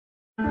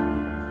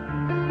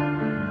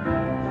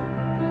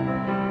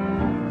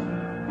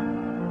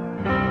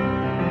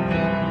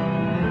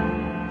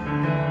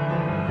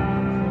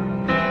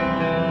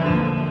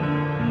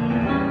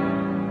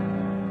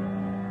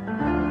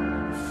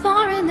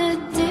Far in the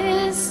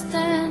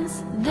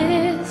distance,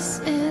 this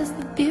is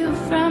the view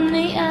from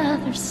the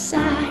other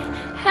side.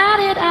 How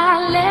did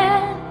I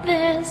let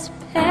this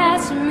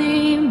pass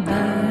me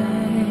by?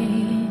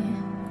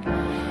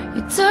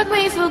 You took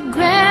me for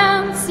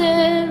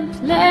granted,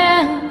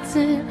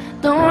 planted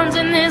thorns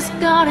in this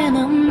garden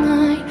of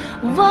mine.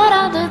 What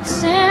are the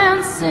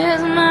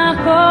chances my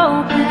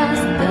hope has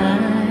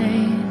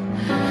died?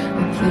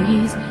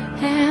 Please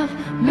have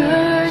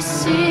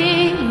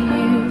mercy,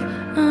 you've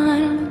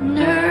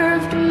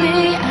unnerved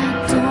me.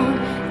 I don't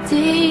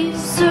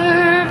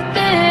deserve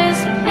this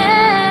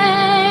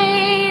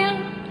pain.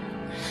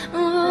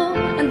 Oh,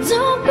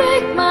 don't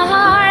break my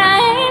heart, I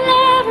ain't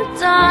never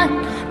done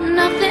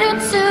nothing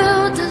to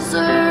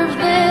deserve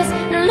this.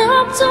 And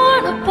I'm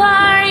torn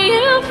apart,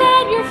 you've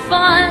had your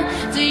fun.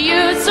 Do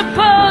you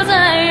suppose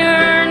I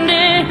earned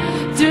it?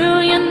 Do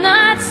you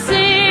not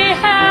see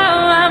how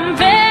I'm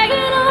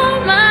begging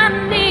on my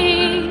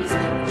knees?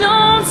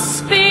 Don't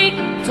speak,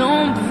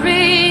 don't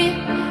breathe,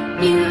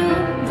 you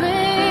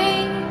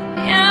bring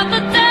out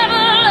the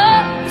devil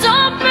up.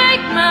 Don't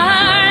break my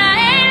heart, I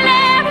ain't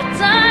never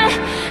done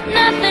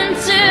nothing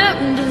to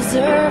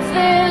deserve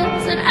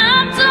this. And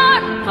I'm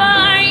torn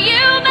apart,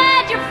 you've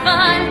had your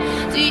fun.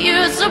 Do you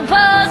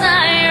suppose